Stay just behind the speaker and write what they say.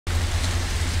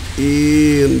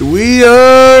And we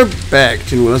are back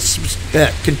to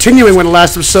continuing when the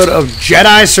last episode of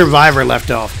Jedi Survivor left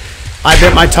off. I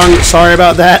bit my tongue. Sorry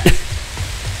about that.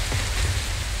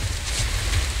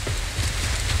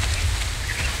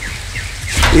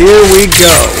 Here we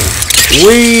go.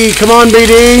 Come on,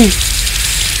 BD.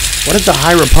 What did the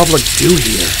High Republic do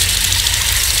here?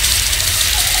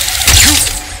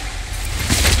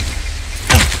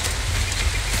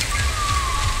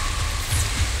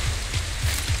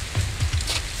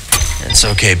 It's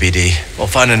okay, BD. We'll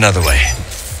find another way.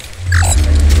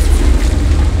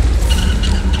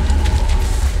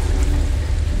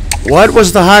 What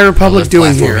was the High Republic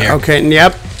doing here? here? Okay,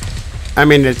 yep. I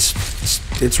mean, it's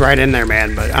right in there,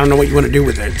 man, but I don't know what you want to do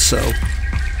with it, so...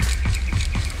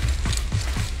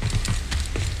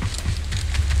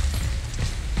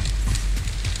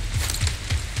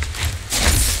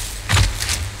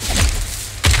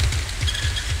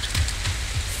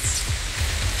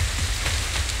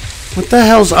 What the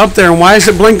hell's up there, and why is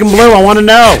it blinking blue? I want to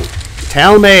know.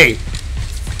 Tell me.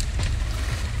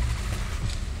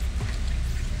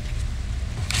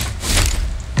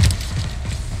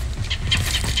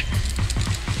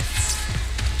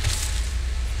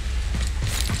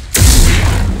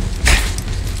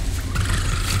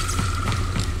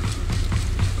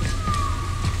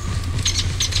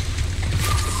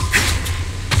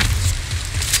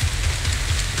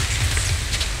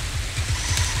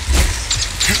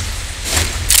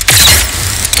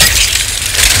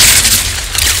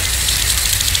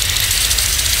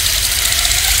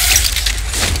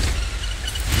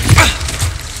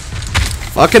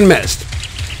 Fucking missed.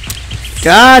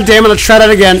 God damn it, let's try that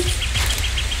again.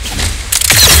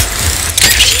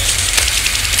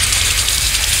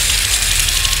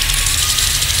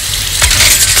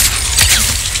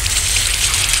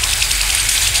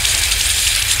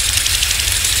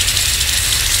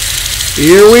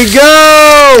 Here we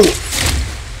go!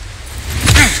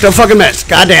 Still fucking missed.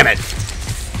 God damn it.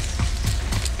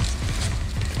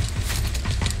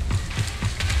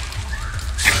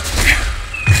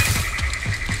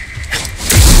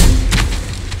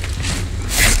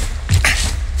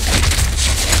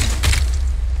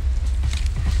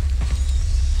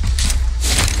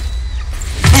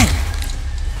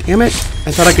 Damn it.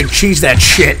 I thought I could cheese that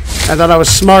shit. I thought I was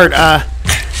smart.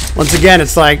 Once again,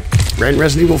 it's like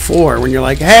Resident Evil 4 when you're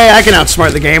like, hey, I can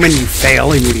outsmart the game, and you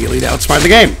fail immediately to outsmart the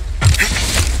game.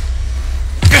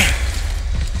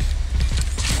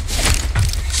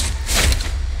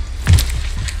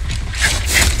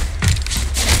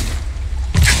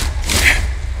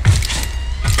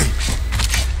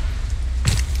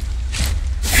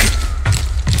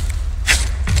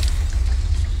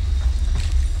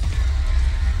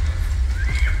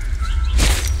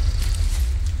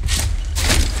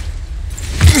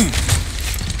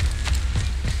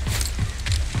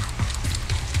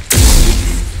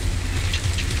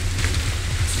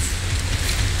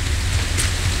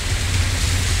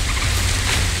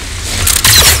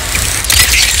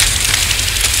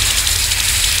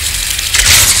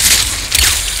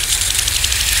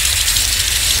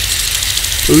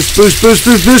 Boost, boost, boost,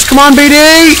 boost, boost. Come on,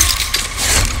 BD!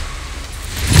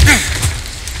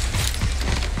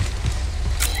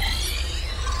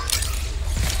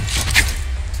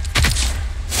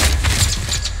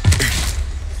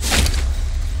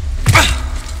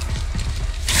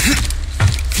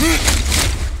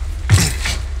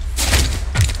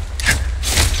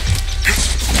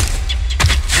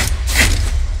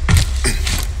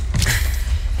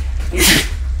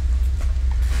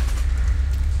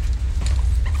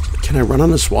 Can I run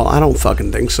on this wall? I don't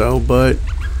fucking think so, but...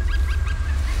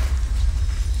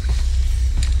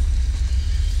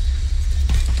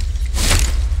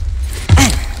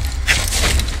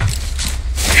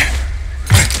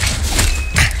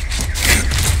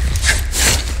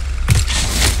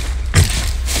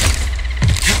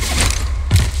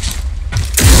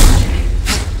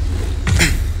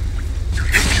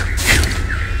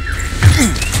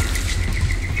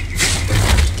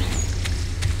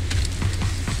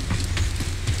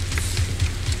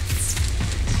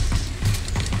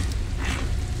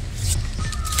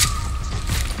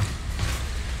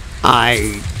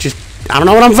 I don't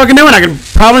know what I'm fucking doing. I can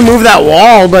probably move that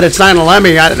wall, but it's not gonna let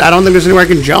me. I don't think there's anywhere I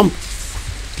can jump.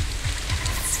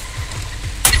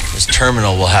 This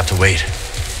terminal will have to wait.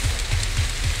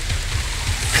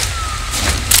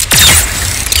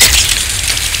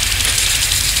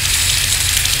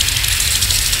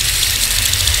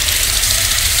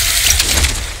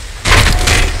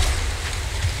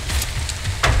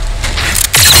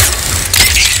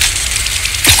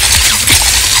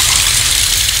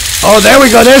 Oh, there we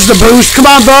go. There's the boost. Come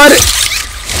on, bud.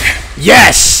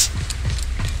 Yes.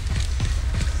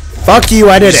 Fuck you,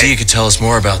 I did See, it. you could tell us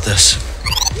more about this.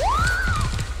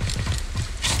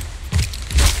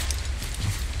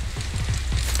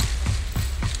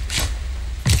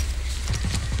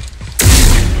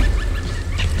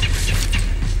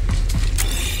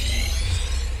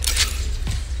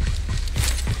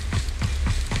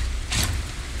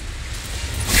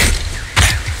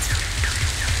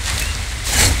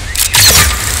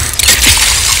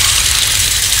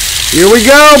 Here we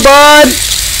go, bud.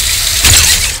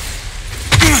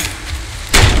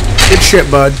 Good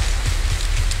shit, bud.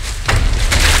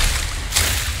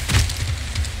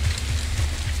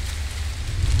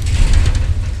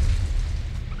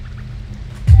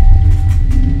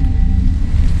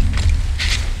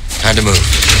 Time to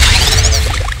move.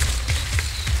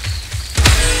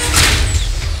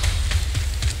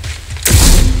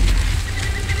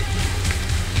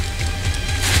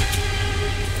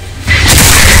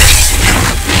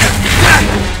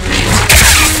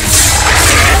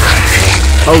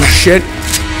 Oh shit.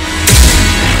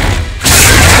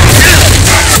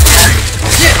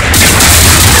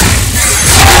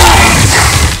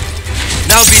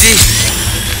 Now, BD.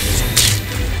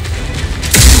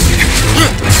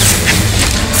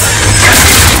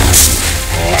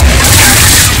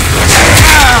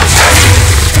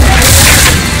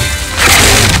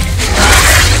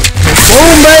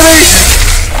 Boom, baby.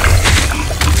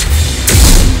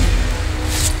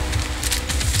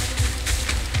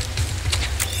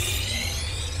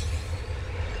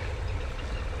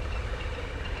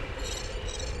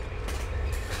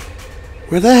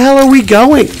 Where the hell are we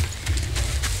going?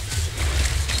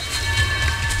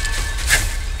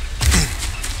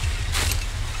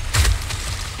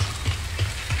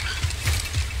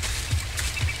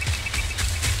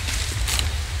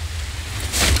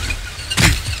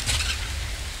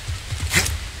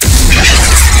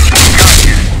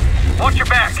 Watch your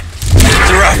back.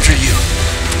 They're after you.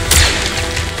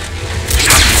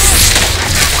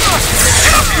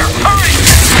 Get up here. Hurry.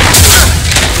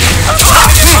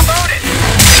 Promoted.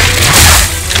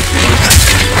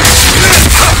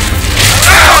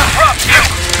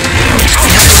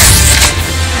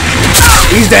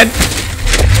 He's dead.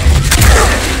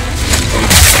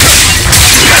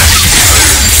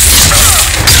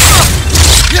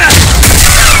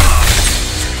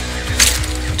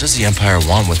 What does the Empire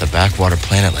want with a backwater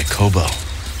planet like Kobo?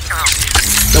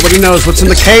 Nobody knows what's in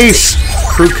the case.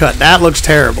 Crew cut. That looks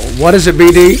terrible. What is it,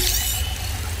 BD?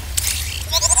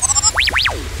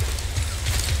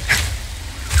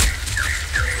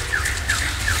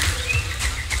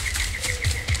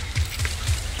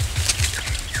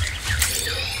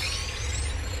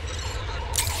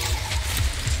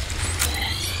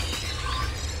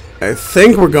 I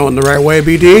think we're going the right way,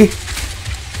 BD.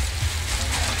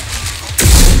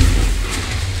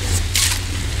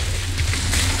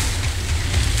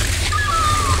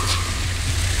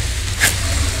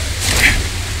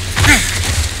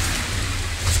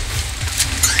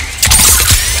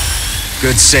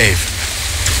 Good save.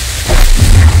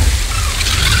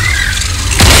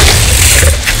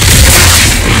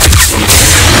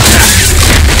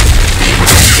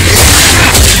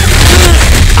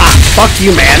 Fuck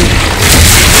you, man.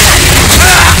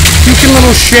 Fucking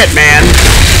little shit, man.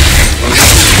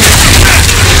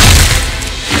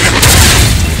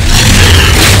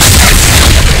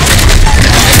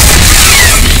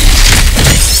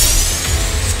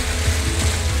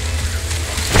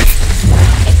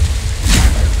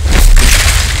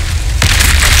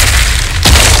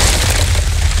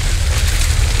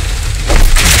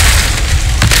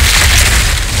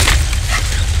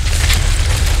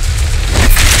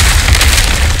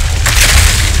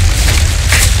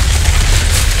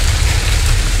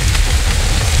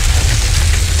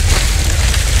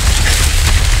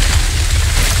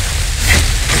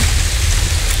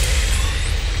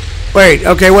 Wait,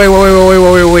 okay, wait.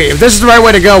 If this is the right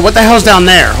way to go, what the hell's down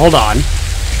there? Hold on.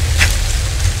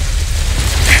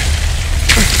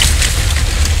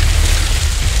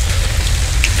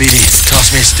 BD,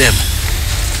 toss me a stim.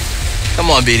 Come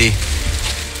on, BD.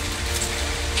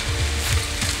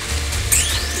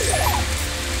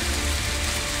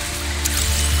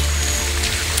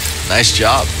 Nice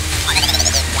job.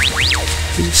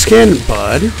 Skin,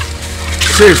 bud.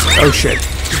 Seriously. Oh, shit.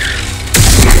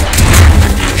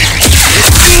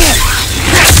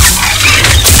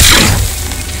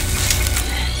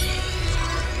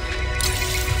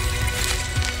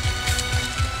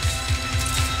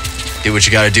 Do what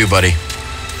you gotta do, buddy.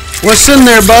 What's in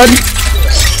there, bud?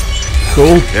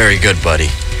 Cool. Very good, buddy.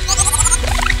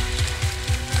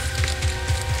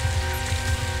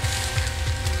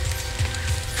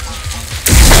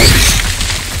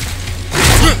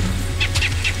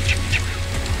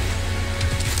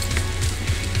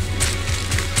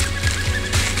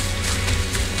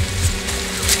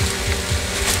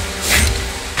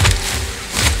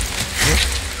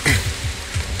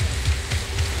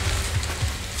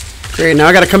 Great, now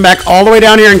I gotta come back all the way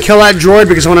down here and kill that droid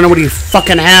because I wanna know what he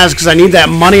fucking has because I need that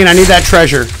money and I need that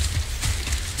treasure.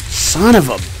 Son of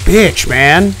a bitch,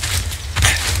 man.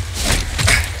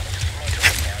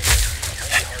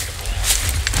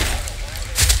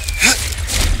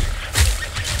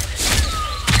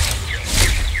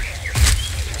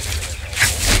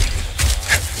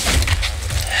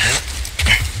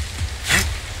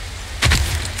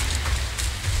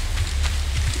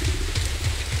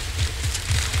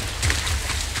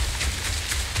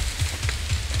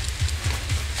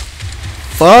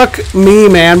 Fuck me,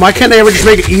 man. Why can't they ever just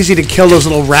make it easy to kill those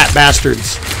little rat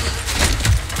bastards?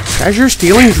 Treasure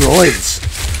stealing droids.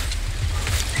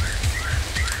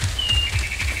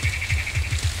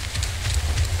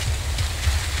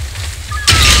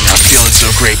 Not feeling so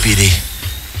great, BD.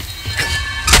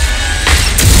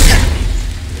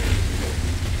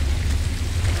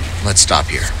 Let's stop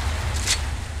here.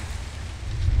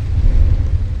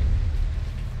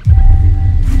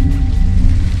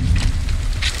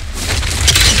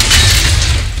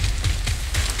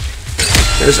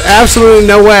 There's absolutely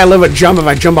no way I live a jump if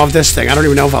I jump off this thing. I don't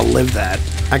even know if I'll live that.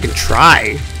 I can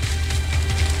try.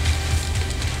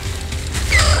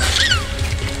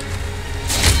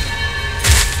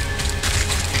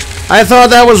 I thought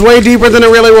that was way deeper than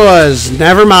it really was.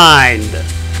 Never mind.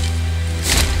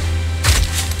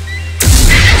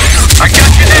 I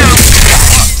got you now.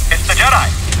 It's the Jedi.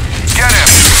 Get him.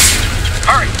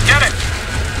 Hurry, get it.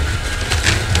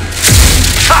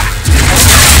 Ha!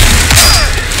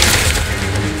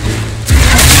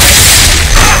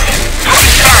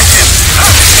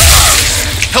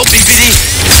 Help me, BD!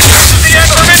 The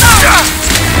Emperor!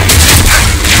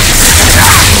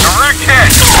 Direct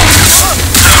hit!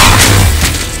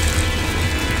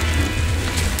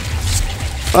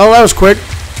 Oh, that was quick.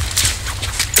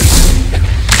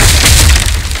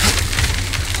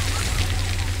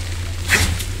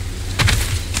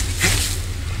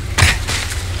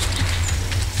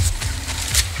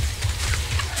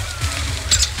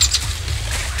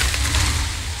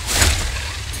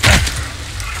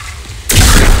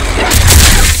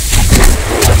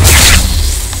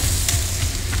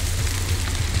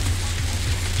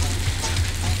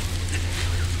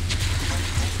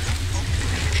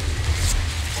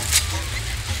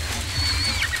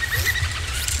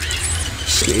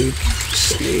 Sneak,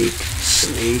 sneak,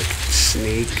 sneak,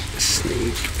 sneak,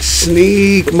 sneak,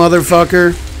 sneak,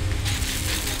 motherfucker.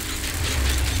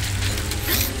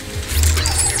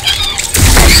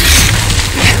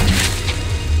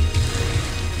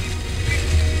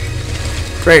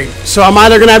 Great. So I'm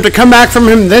either going to have to come back from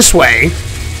him this way,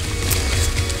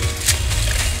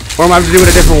 or I'm going to have to do it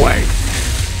a different way.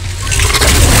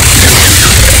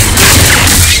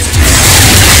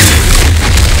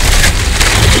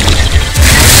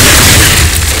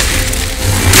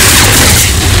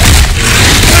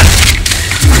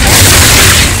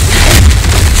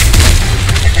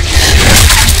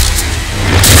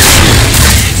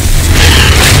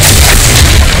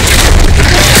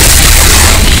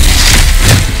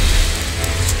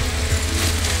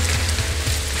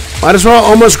 Might as well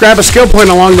almost grab a skill point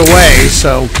along the way,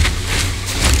 so...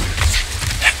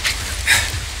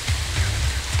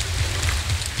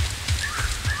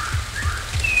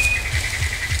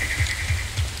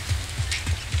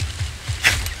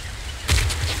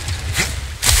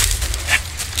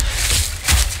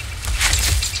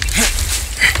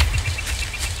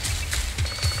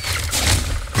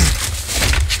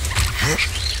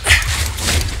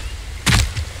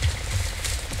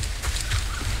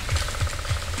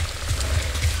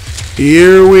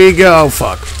 Here we go.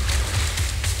 Fuck.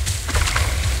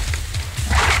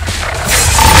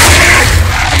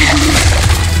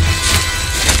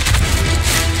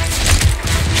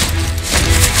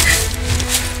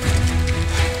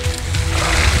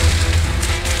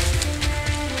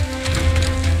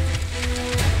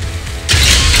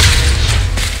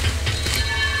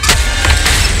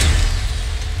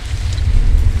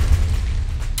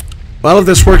 Well, if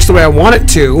this works the way I want it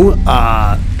to,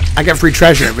 I get free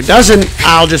treasure. If it doesn't,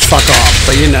 I'll just fuck off.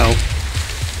 But you know,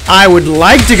 I would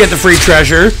like to get the free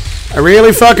treasure. I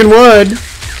really fucking would.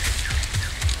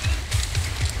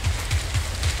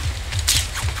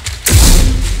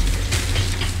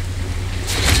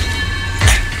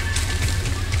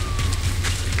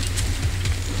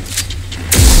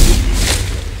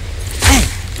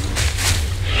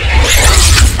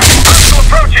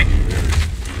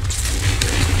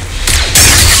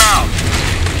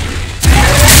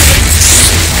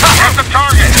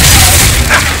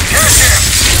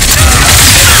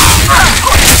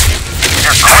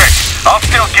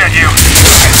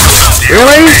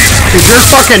 Really? Because you're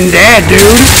fucking dead, dude.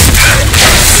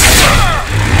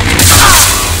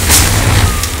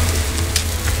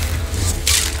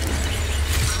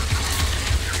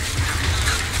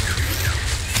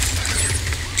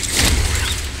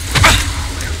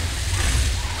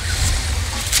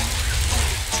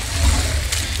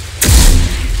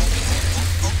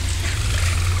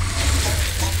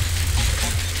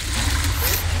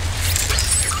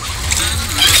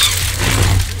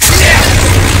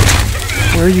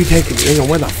 are you taking me? Hang on,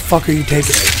 where the fuck are you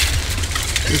taking me?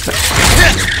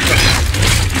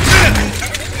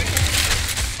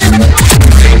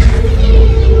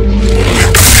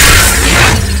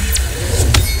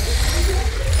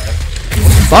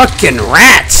 Fucking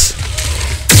rats!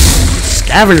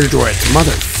 Scavenger droids,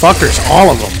 motherfuckers, all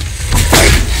of them.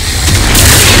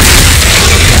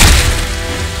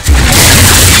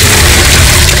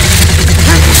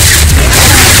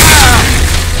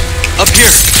 Up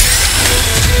here.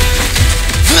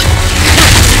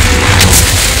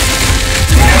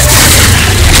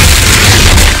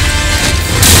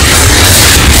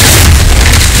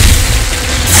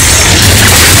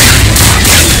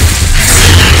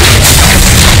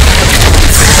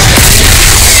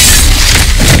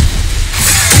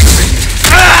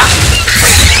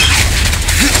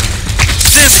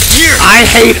 I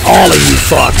hate all of you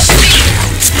fucks.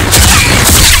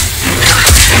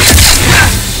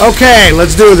 Okay,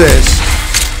 let's do this.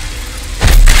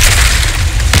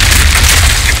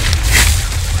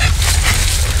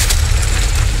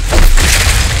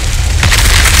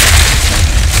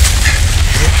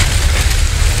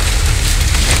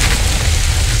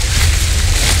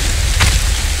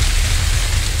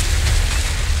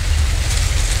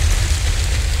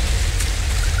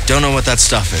 Don't know what that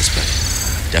stuff is, but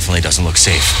definitely doesn't look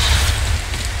safe.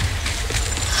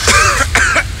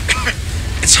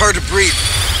 It's hard to breathe.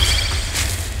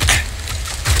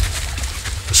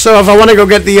 So if I want to go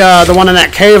get the one in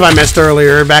that cave I missed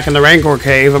earlier, back in the Rancor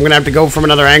cave, I'm gonna have to go from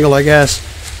another angle, I guess.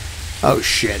 Oh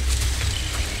shit.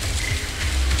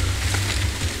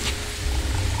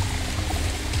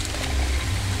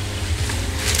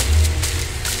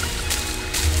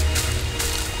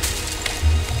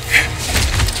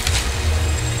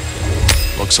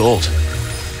 Looks old.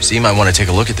 So you might want to take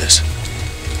a look at this.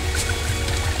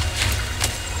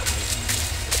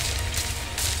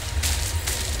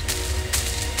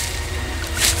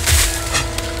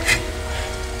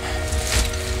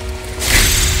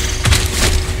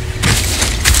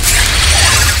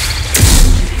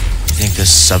 Think this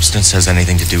substance has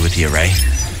anything to do with the array?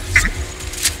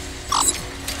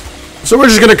 So we're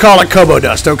just gonna call it Kobo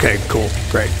dust. Okay, cool,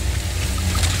 great.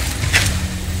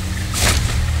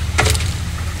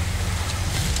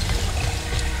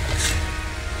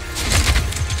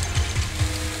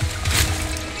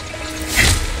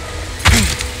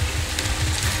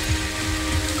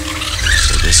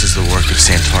 This is the work of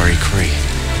Santari Kree.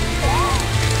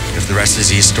 If the rest of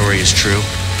Z's story is true,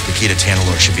 the key to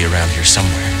Tanalorr should be around here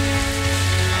somewhere.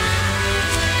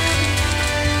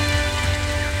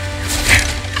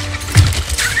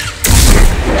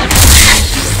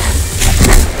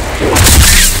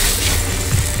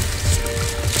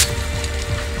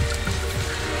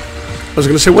 I was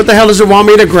gonna say, what the hell does it want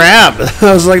me to grab?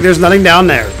 I was like, there's nothing down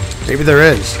there. Maybe there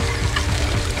is.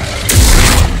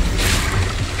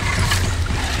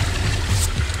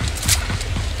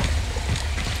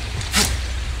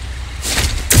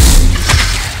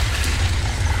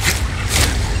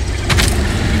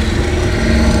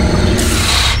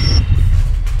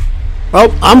 Well,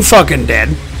 I'm fucking dead.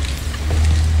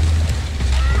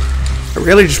 I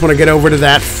really just want to get over to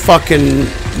that fucking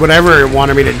whatever it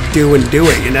wanted me to do and do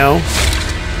it, you know?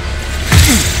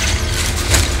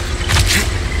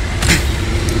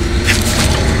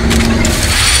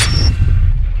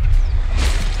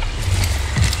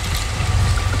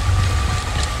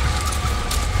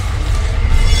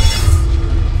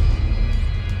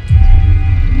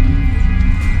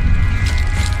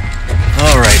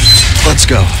 All right, let's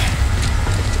go.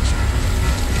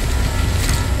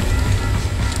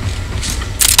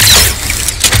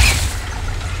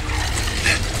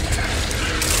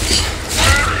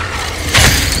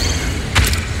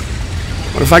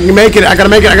 If I can make it, I gotta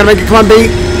make it, come on, B.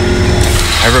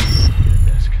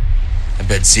 I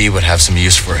bet Z would have some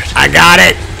use for it. I got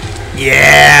it.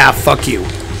 Yeah, fuck you.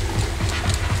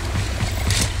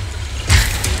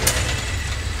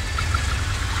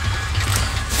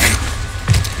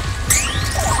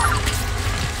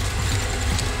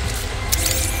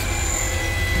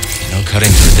 No cutting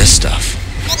through this stuff.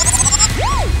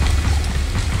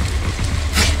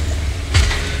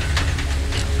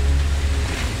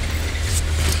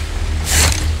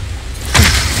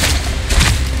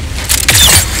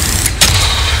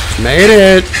 Made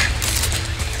it.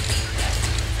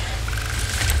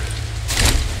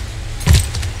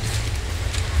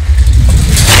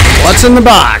 What's in the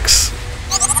box?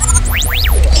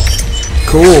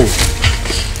 Cool.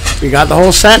 We got the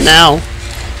whole set now.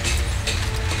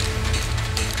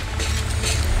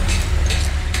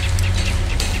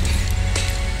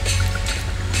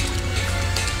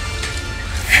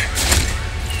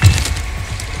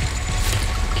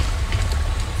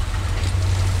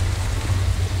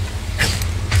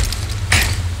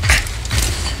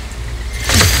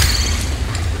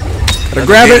 Gotta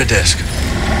grab Data it. disc.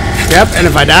 Yep, and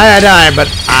if I die, I die, but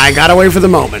I gotta wait for the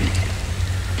moment.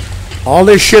 All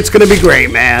this shit's gonna be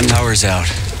great, man. Power's out.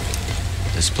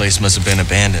 This place must have been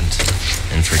abandoned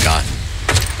and forgotten.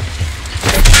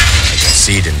 I guess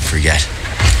C didn't forget.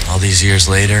 All these years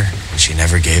later, she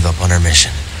never gave up on her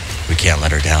mission. We can't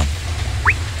let her down.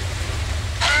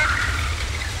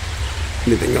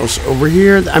 Anything else over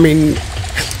here? I mean,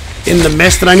 in the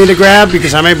mist that I need to grab?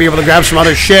 Because I might be able to grab some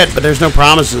other shit, but there's no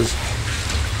promises.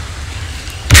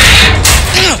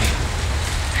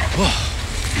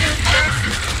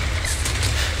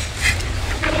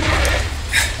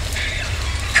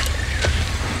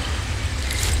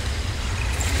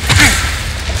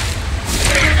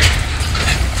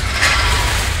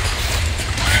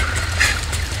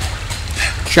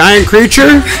 Giant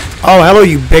creature? Oh, hello,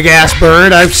 you big-ass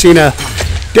bird. I've seen a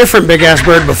different big-ass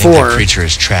bird I think before. the creature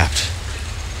is trapped.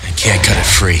 I can't cut it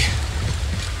free.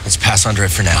 Let's pass under it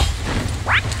for now.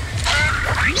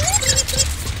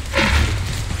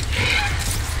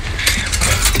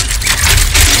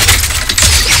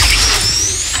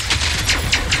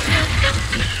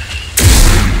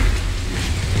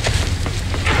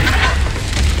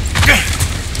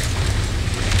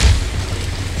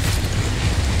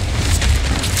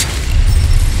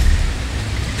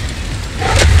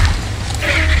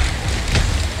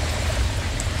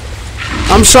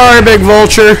 I'm sorry, Big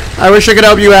Vulture. I wish I could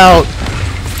help you out.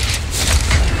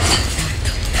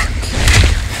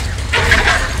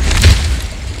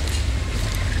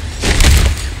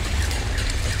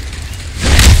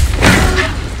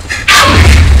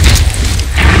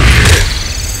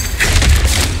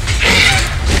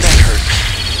 That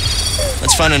hurt.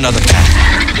 Let's find another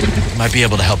path. Might be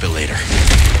able to help it later.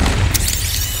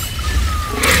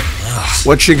 Ugh,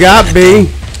 What you got, B?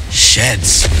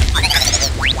 sheds.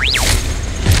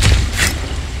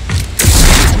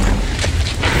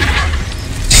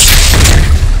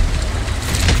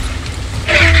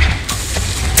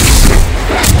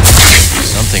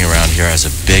 Something around here has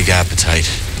a big appetite.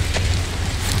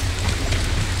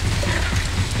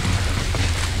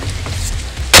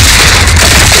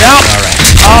 Yep. All right.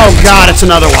 Oh, God, it's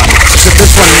another one. Is it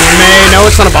this one? May. No,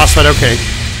 it's not a boss fight. Okay.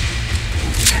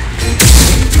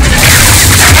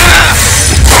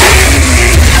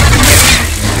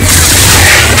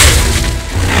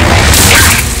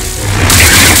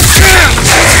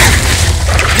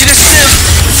 Need a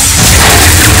stim.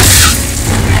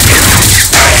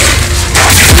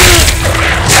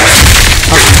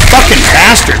 Fucking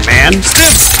bastard, man.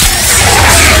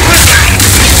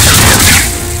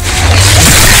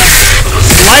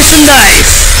 Slice and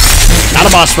dice. Not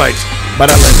a boss fight, but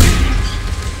I live.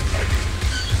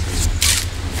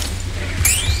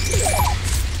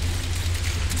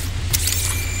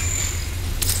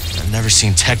 I've never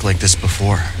seen tech like this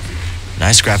before. And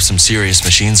I scrapped some serious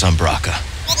machines on Braca.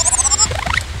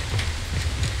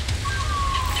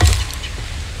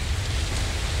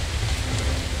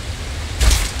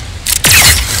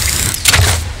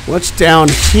 What's down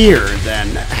here, then?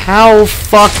 How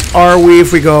fucked are we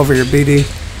if we go over here, BD?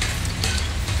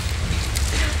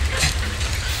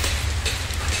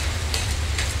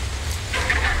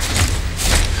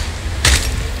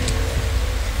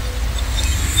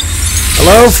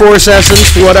 Hello, Force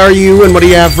Essence. What are you and what do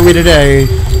you have for me today?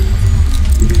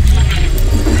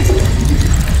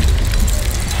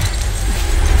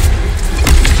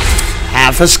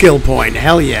 Half a skill point.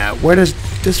 Hell yeah. Where does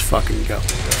this fucking go?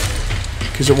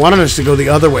 Because it wanted us to go the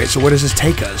other way, so where does this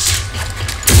take us?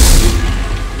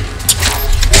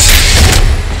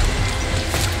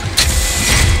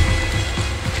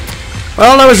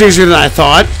 Well, that was easier than I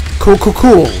thought. Cool, cool,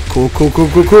 cool. Cool, cool, cool,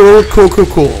 cool, cool, cool, cool,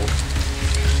 cool.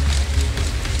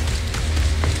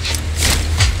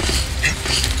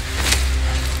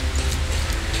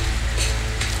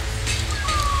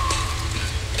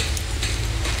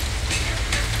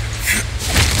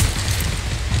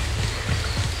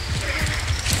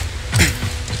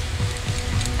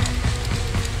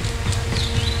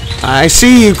 I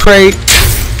see you, Crate.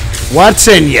 What's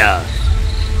in ya?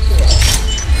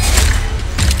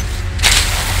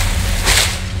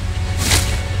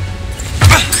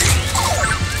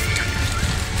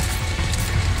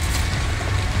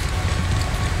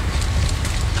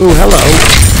 Ooh, hello.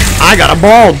 I got a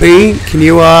ball, B. Can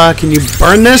you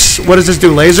burn this? What does this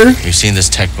do, laser? We've seen this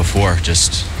tech before,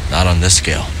 just not on this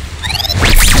scale.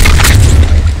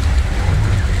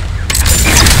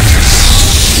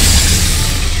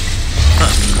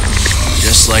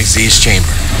 Just like Z's chamber.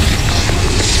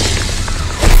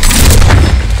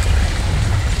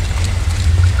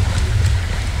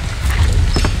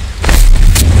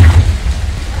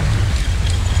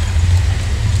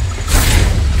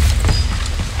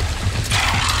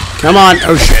 Come on.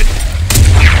 Oh, shit.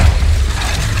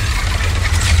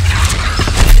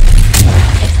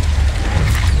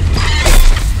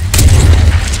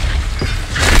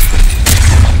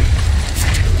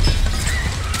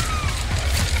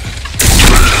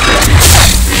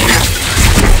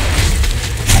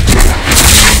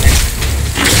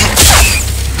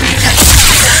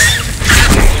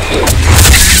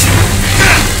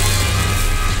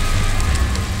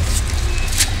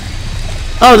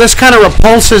 Oh, this kind of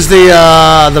repulses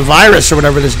the virus or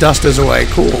whatever this dust is away.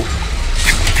 Cool.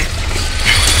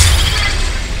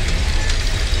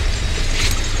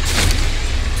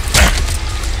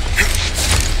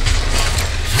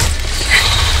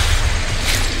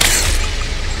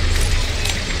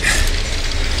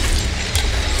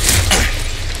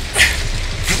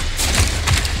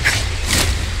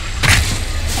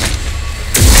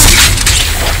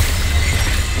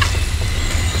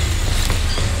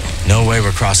 No way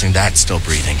we're crossing that still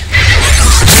breathing.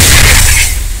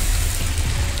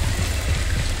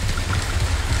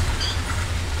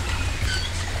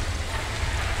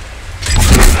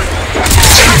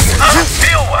 I don't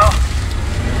feel well.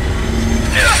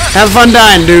 Have fun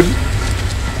dying, dude.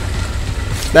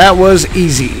 That was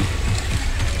easy.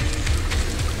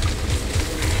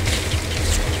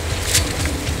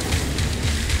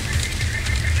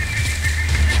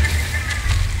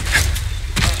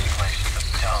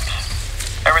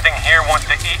 Everything here wants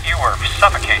to eat you or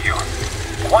suffocate you.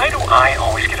 Why do I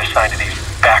always get assigned to these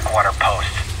backwater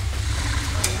posts?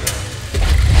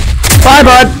 Bye,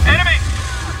 bud. Enemy!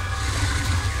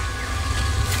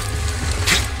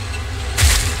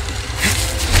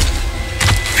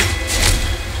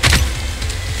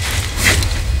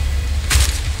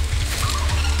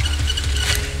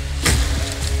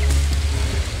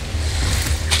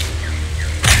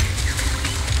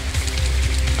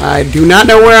 I do not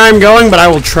know where I'm going, but I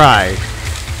will try.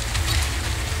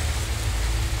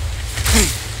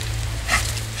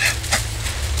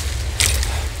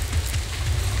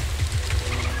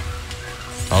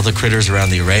 All the critters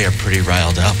around the array are pretty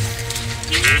riled up.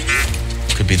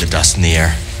 Could be the dust in the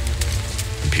air.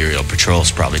 Imperial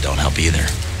patrols probably don't help either.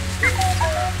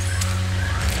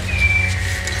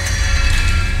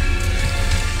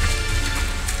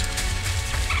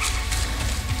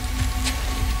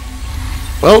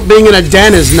 Well, being in a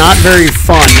den is not very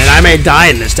fun, and I may die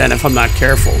in this den if I'm not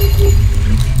careful.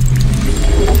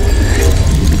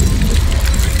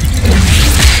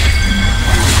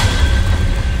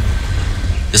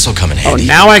 This'll come in Oh, handy.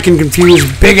 now I can confuse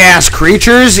big-ass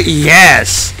creatures?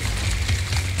 Yes!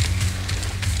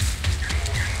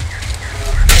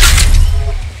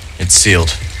 It's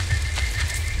sealed.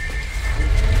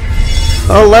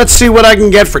 Well, let's see what I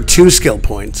can get for 2 skill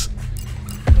points.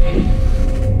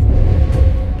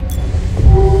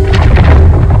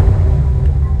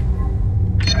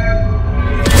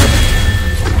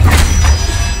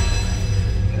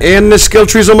 And the skill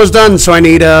tree's almost done, so I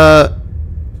need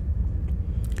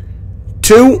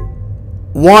 2,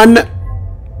 1,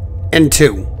 and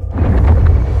 2.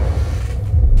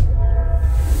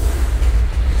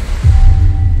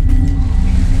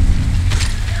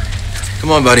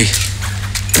 Come on, buddy.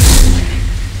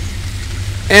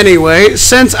 Anyway,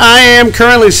 since I am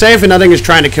currently safe and nothing is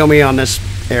trying to kill me on this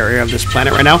area of this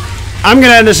planet right now, I'm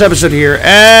going to end this episode here.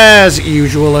 As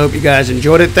usual, I hope you guys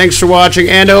enjoyed it. Thanks for watching,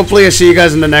 and hopefully I see you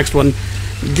guys in the next one.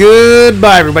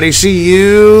 Goodbye, everybody. See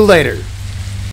you later.